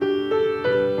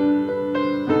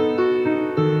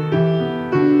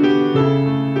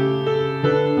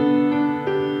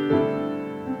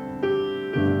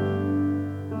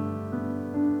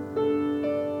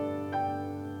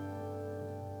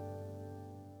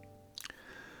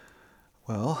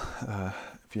Well,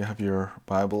 if you have your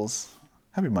Bibles,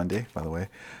 happy Monday, by the way.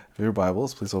 If you have your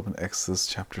Bibles, please open Exodus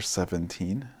chapter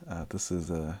 17. This is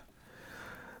a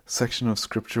section of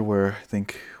scripture where I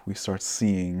think we start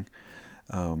seeing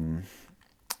um,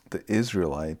 the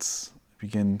Israelites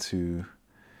begin to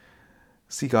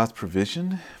see God's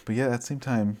provision, but yet at the same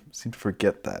time seem to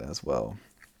forget that as well.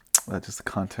 Just the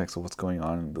context of what's going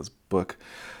on in this book.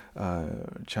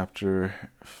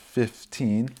 Chapter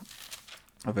 15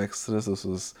 of Exodus. This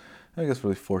was, I guess,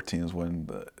 really 14 is when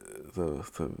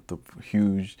the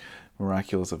huge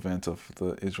miraculous event of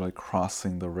the Israelite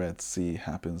crossing the Red Sea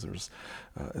happens.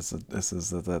 This is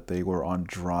that they were on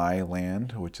dry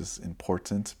land, which is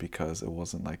important because it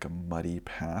wasn't like a muddy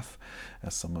path,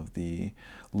 as some of the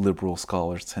liberal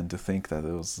scholars tend to think, that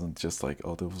it wasn't just like,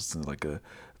 oh, there was like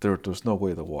there's no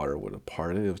way the water would have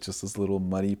parted. It was just this little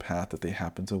muddy path that they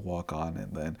happened to walk on,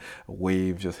 and then a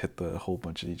wave just hit the whole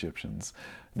bunch of Egyptians.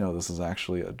 No, this is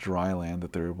actually a dry land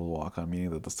that they're able to walk on,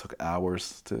 meaning that this took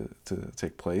hours to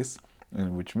take place,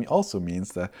 and which also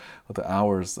means that with the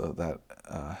hours that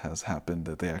has happened,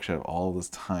 that they actually have all this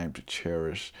time to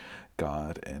cherish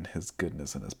God and His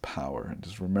goodness and His power, and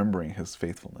just remembering His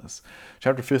faithfulness.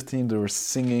 Chapter 15, they were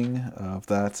singing of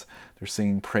that. They're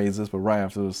singing praises, but right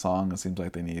after the song, it seems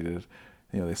like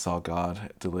they saw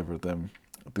God deliver them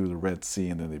through the Red Sea,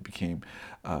 and then they became,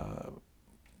 I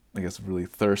guess, really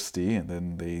thirsty, and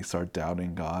then they start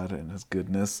doubting God and His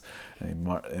goodness, and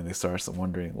they start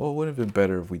wondering, well, would it have been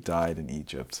better if we died in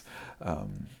Egypt?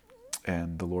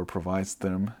 And the Lord provides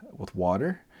them with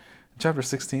water. In chapter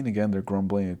 16, again, they're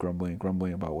grumbling and grumbling and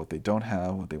grumbling about what they don't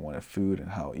have, what they wanted food, and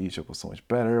how Egypt was so much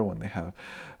better when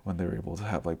they were able to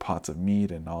have like pots of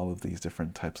meat and all of these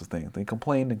different types of things. They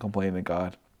complained and complained, and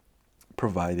God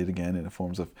provided again in the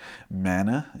forms of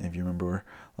manna. If you remember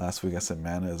last week, I said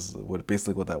manna is what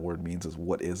that word means is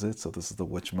what is it. So this is the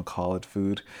whatchamacallit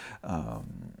food.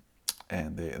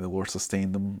 And the Lord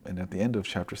sustained them. And at the end of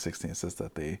chapter 16, it says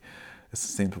that they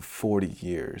sustained for 40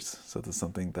 years. So this is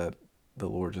something that the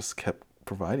Lord just kept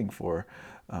providing for.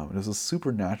 It was a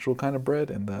supernatural kind of bread,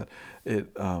 and that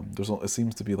it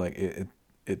seems to be like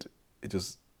it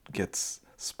just gets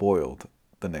spoiled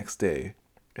the next day.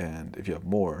 And if you have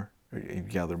more, or you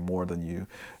gather more than you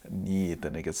need,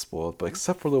 then it gets spoiled. But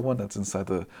except for the one that's inside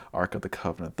the Ark of the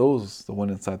Covenant, the one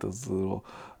inside this little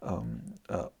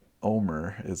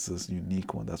Omer, is this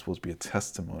unique one that's supposed to be a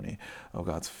testimony of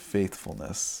God's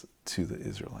faithfulness to the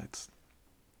Israelites.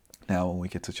 Now, when we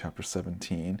get to chapter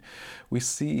 17, we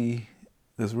see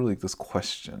there's really this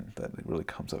question that really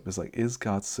comes up. It's like, is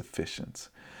God sufficient?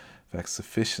 In fact,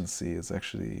 sufficiency is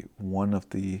actually one of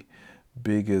the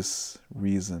biggest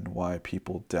reason why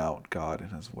people doubt God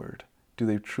and His Word. Do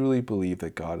they truly believe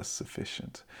that God is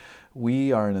sufficient?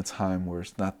 We are in a time where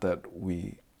it's not that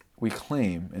we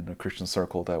claim in a Christian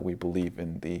circle that we believe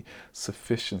in the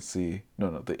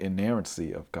the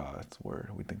inerrancy of God's word.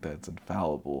 We think that it's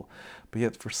infallible. But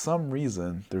yet, for some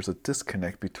reason, there's a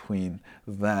disconnect between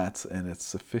that and its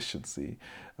sufficiency.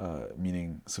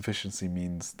 Meaning, sufficiency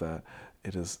means that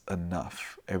it is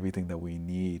enough. Everything that we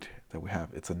need, that we have,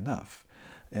 it's enough.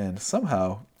 And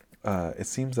somehow, it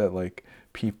seems that like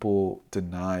people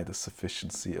deny the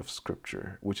sufficiency of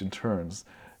Scripture, which in turns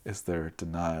is their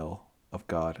denial of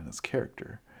God and His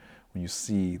character. When you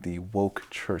see the woke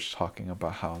church talking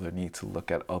about how they need to look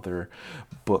at other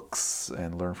books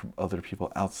and learn from other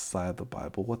people outside the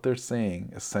Bible, what they're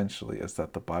saying essentially is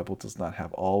that the Bible does not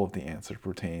have all of the answers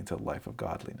pertaining to the life of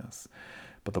godliness.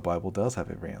 But the Bible does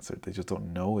have every answer. They just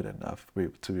don't know it enough to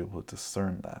be able to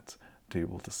discern that, to be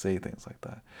able to say things like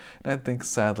that. And I think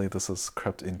sadly this has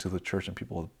crept into the church and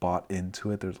people have bought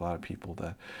into it. There's a lot of people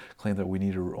that claim that we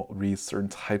need to read certain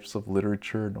types of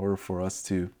literature in order for us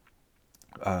to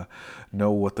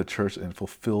know what the church and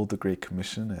fulfill the Great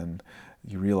Commission. And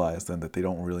you realize then that they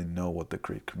don't really know what the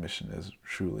Great Commission is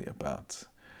truly about.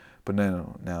 But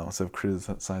now, instead of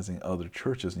criticizing other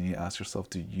churches, you need to ask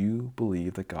yourself, do you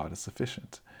believe that God is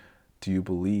sufficient? Do you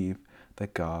believe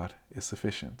that God is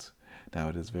sufficient? Now,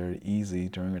 it is very easy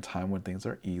during a time when things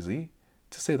are easy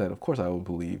to say that, of course, I would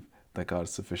believe that God is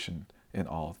sufficient in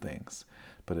all things.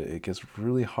 But it gets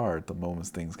really hard the moments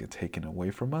things get taken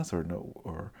away from us,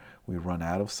 or we run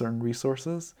out of certain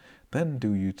resources. Then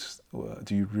do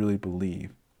you really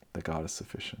believe that God is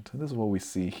sufficient? And this is what we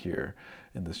see here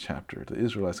in this chapter. The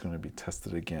Israelites are going to be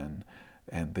tested again,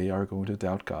 and they are going to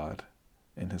doubt God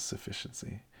and His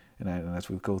sufficiency. And as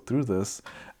we go through this,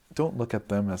 don't look at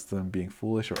them as them being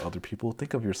foolish or other people.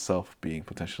 Think of yourself being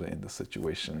potentially in this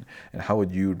situation, and how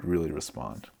would you really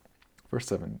respond?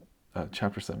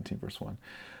 Chapter 17, verse 1.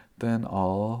 Then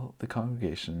all the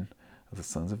congregation of the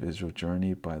sons of Israel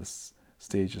journeyed by the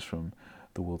stages from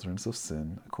the wilderness of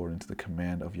Sin, according to the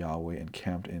command of Yahweh, and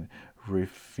camped in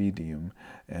Rephidim,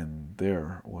 and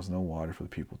there was no water for the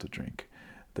people to drink.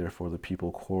 Therefore the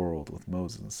people quarreled with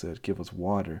Moses and said, Give us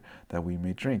water that we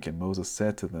may drink. And Moses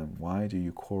said to them, Why do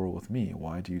you quarrel with me?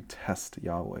 Why do you test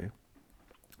Yahweh?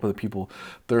 For the people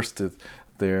thirsted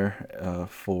there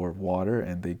for water,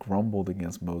 and they grumbled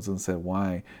against Moses and said,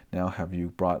 Why now have you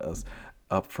brought us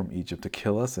up from Egypt to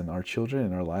kill us and our children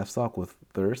and our livestock with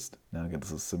thirst? Now again,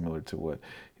 this is similar to what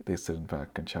they said back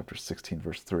in chapter 16,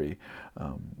 verse 3.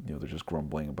 They're just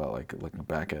grumbling about like looking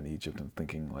back at Egypt and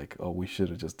thinking like, oh, we should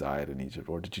have just died in Egypt,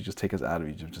 or did you just take us out of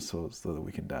Egypt just so that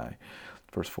we can die?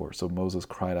 Verse 4, so Moses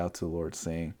cried out to the Lord,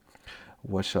 saying,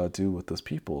 What shall I do with this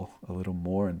people? A little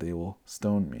more and they will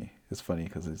stone me. It's funny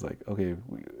because he's like, okay,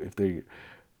 if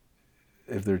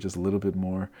they're just a little bit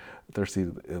more thirsty,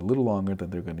 a little longer, then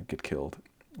they're going to get killed.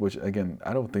 Which, again,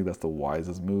 I don't think that's the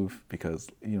wisest move, because,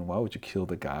 why would you kill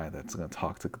the guy that's going to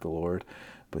talk to the Lord?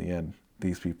 But again,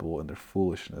 these people in their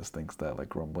foolishness thinks that like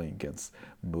grumbling against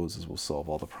Moses will solve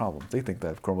all the problems. They think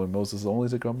that grumbling Moses is only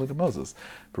to grumbling to Moses,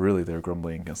 but really they're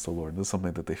grumbling against the Lord. This is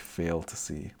something that they fail to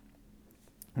see.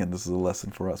 And this is a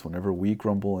lesson for us. Whenever we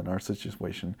grumble in our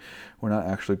situation, we're not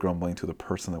actually grumbling to the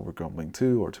person that we're grumbling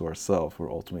to or to ourselves.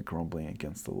 We're ultimately grumbling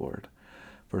against the Lord.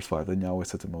 Verse 5, Then Yahweh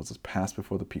said to Moses, Pass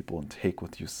before the people and take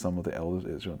with you some of the elders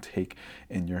of Israel, and take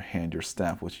in your hand your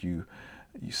staff, which you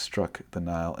struck the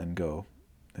Nile, and go.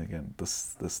 And again, the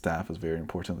staff is very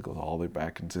important. It goes all the way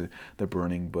back into the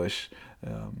burning bush.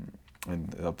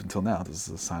 And up until now, this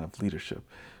is a sign of leadership.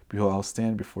 Behold, I'll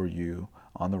stand before you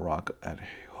on the rock at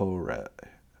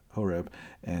Horeb,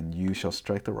 and you shall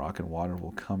strike the rock, and water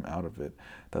will come out of it,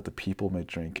 that the people may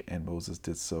drink. And Moses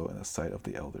did so in the sight of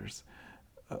the elders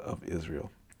of Israel.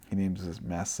 He named this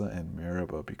Massah and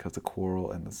Meribah because of the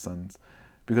quarrel of the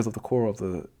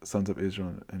sons of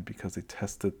Israel, and because they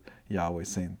tested Yahweh,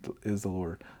 saying, Is the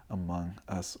Lord among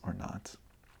us or not?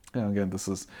 And again, this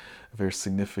is a very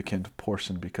significant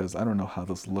portion, because I don't know how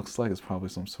this looks like. It's probably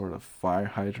some sort of fire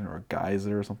hydrant or a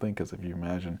geyser or something, because if you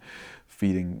imagine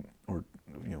feeding or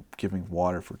giving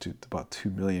water for about 2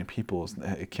 million people,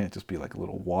 it can't just be like a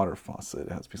little water faucet.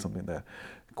 It has to be something that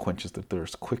quenches the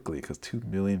thirst quickly, because 2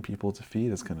 million people to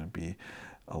feed is going to be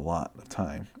a lot of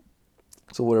time.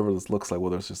 So whatever this looks like,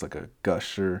 whether it's just like a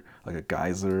gusher, like a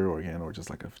geyser, or just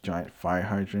like a giant fire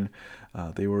hydrant,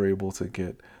 they were able to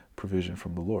get provision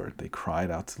from the Lord. They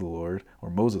cried out to the Lord, or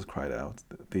Moses cried out.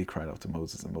 They cried out to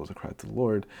Moses, and Moses cried to the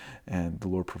Lord, and the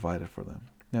Lord provided for them.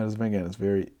 Now, again, it's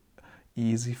very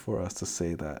easy for us to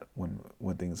say that when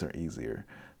things are easier,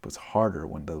 but it's harder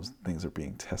when those things are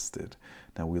being tested.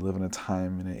 Now, we live in a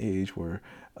time and an age where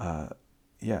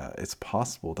it's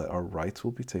possible that our rights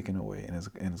will be taken away, and it's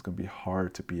going to be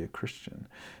hard to be a Christian.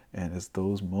 And it's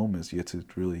those moments you have to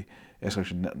really,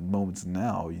 especially moments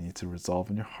now, you need to resolve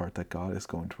in your heart that God is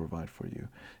going to provide for you.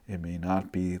 It may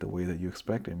not be the way that you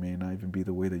expect. It may not even be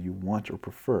the way that you want or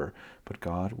prefer, but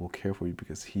God will care for you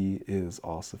because He is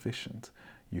all sufficient.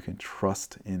 You can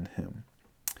trust in Him.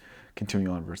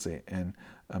 Continuing on, verse 8, and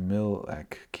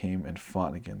Amalek came and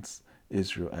fought against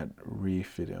Israel at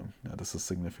Rephidim. Now, this is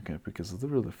significant because it's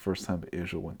literally the first time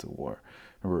Israel went to war.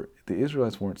 Remember, the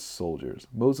Israelites weren't soldiers.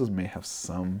 Moses may have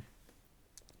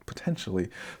potentially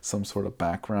some sort of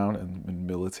background in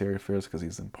military affairs, because he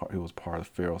was part of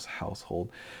Pharaoh's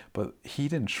household, but he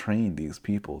didn't train these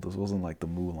people. This wasn't like the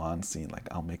Mulan scene, like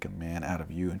I'll make a man out of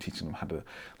you, and teaching them how to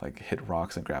like hit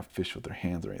rocks and grab fish with their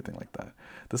hands or anything like that.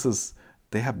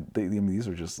 These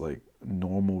are just like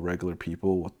normal, regular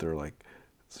people with their like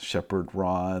shepherd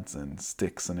rods and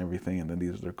sticks and everything, and then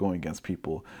they're going against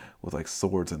people with like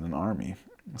swords and an army.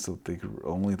 So the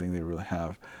only thing they really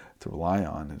have to rely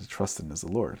on and to trust in is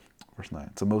the Lord. Verse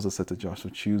 9. So Moses said to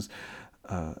Joshua,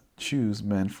 choose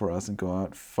men for us and go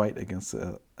out, fight against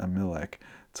Amalek.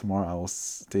 Tomorrow I will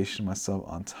station myself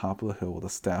on top of the hill with the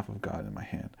staff of God in my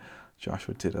hand.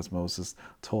 Joshua did as Moses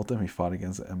told them. He fought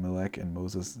against Amalek, and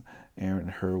Moses, Aaron,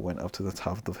 and Hur went up to the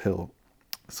top of the hill.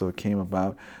 So it came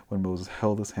about, when Moses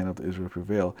held his hand up to Israel,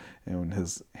 prevailed, and when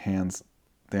his hands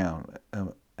down,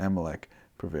 Amalek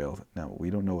prevailed. Now,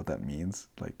 we don't know what that means.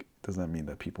 Like, does that mean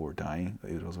that people were dying, the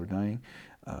Israelites were dying?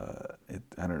 I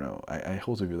don't know. I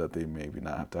hold to view that they maybe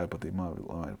not have died, but they might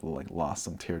have like lost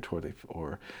some territory,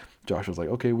 or Joshua's like,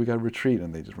 okay, we got to retreat,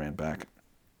 and they just ran back.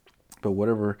 But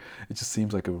whatever, it just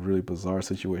seems like a really bizarre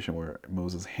situation where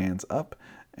Moses' hands up,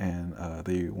 and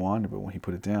they won, but when he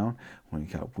put it down, when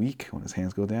he got weak, when his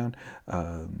hands go down,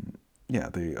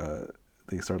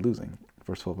 they start losing.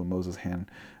 Verse 12, when Moses'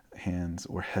 hands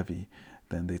were heavy,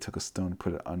 then they took a stone,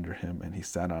 put it under him, and he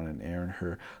sat on it, and Aaron and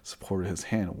Hur supported his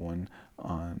hand, one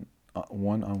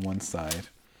one on one side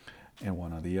and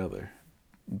one on the other.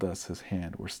 Thus his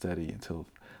hand were steady until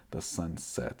the sun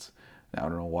set. Now I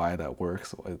don't know why that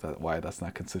works, why that's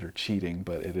not considered cheating,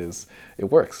 but it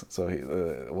works. So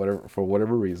for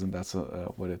whatever reason, that's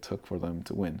what it took for them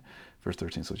to win. Verse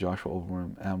 13. So Joshua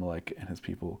overwhelmed Amalek and his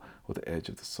people with the edge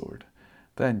of the sword.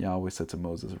 Then Yahweh said to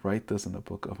Moses, write this in the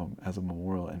book as a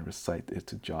memorial and recite it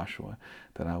to Joshua,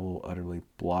 that I will utterly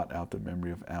blot out the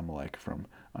memory of Amalek from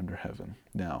under heaven.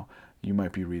 Now, you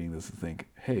might be reading this and think,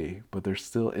 hey, but they're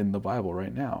still in the Bible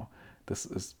right now. This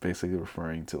is basically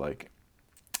referring to like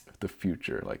the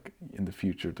future. Like in the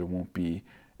future, there won't be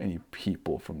any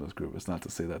people from this group. It's not to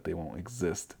say that they won't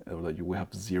exist or that you will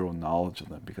have zero knowledge of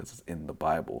them because it's in the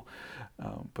Bible.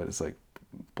 But it's like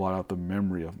blot out the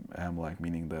memory of Amalek,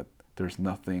 meaning that there's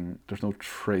no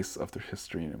trace of their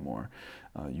history anymore.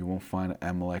 You won't find an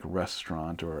Amalek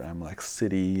restaurant or Amalek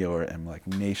city or Amalek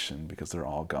nation because they're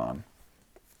all gone.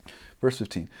 Verse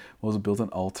 15, Moses built an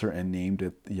altar and named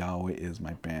it Yahweh is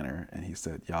my banner. And he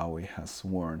said, Yahweh has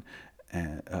sworn,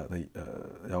 and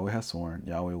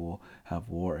Yahweh will have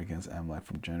war against Amalek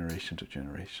from generation to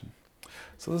generation.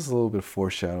 So this is a little bit of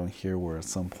foreshadowing here, where at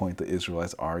some point the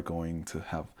Israelites are going to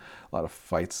have a lot of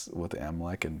fights with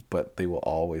Amalek, but they will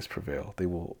always prevail. They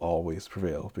will always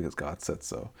prevail because God said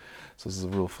so. So this is a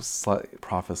real slight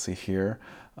prophecy here.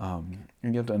 And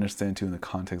you have to understand too, in the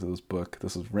context of this book,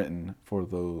 this was written for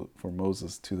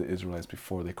Moses to the Israelites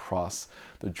before they cross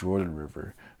the Jordan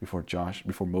River, before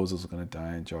Moses was going to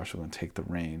die and Joshua was going to take the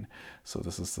reign. So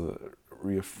this is to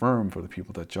reaffirm for the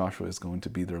people that Joshua is going to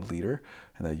be their leader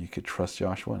and that you could trust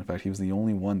Joshua. In fact, he was the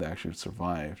only one that actually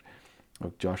survived.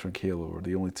 Joshua and Caleb were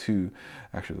the only two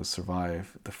actually to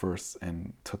survive the first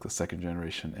and took the second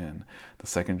generation in. The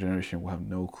second generation will have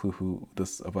no clue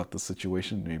about the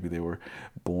situation. Maybe they were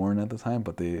born at the time,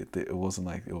 but it wasn't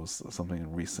like it was something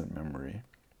in recent memory.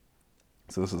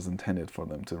 So this is intended for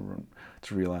them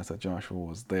to realize that Joshua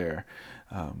was there,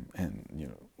 and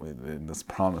in this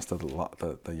promise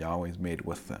that Yahweh's made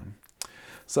with them.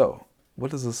 So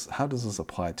how does this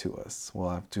apply to us? Well,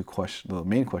 I have two questions. The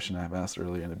main question I've asked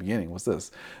earlier in the beginning was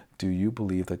this: do you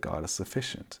believe that God is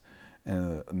sufficient?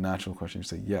 And a natural question, you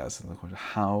say yes. And the question,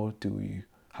 how do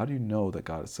you know that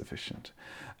God is sufficient?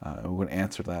 And we're going to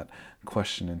answer that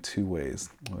question in two ways.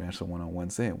 We'll answer one on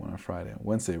Wednesday and one on Friday. On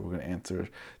Wednesday, we're going to answer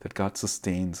that God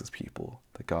sustains his people,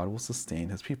 that God will sustain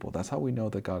his people. That's how we know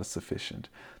that God is sufficient,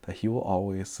 that he will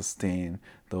always sustain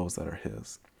those that are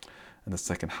his. And the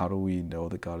second, how do we know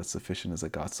that God is sufficient, is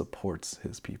that God supports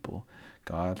his people.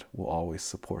 God will always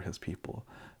support his people.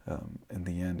 In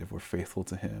the end, if we're faithful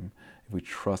to him, if we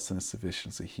trust in his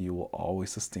sufficiency, he will always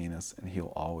sustain us and he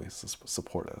will always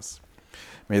support us.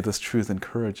 May this truth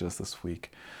encourage us this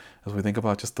week as we think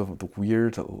about just the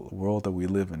weird world that we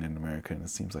live in America. And it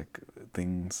seems like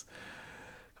things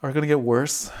are going to get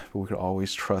worse, but we can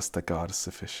always trust that God is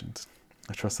sufficient.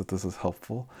 I trust that this is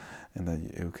helpful and that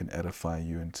it can edify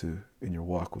you in your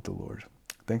walk with the Lord.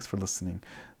 Thanks for listening.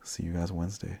 See you guys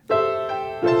Wednesday.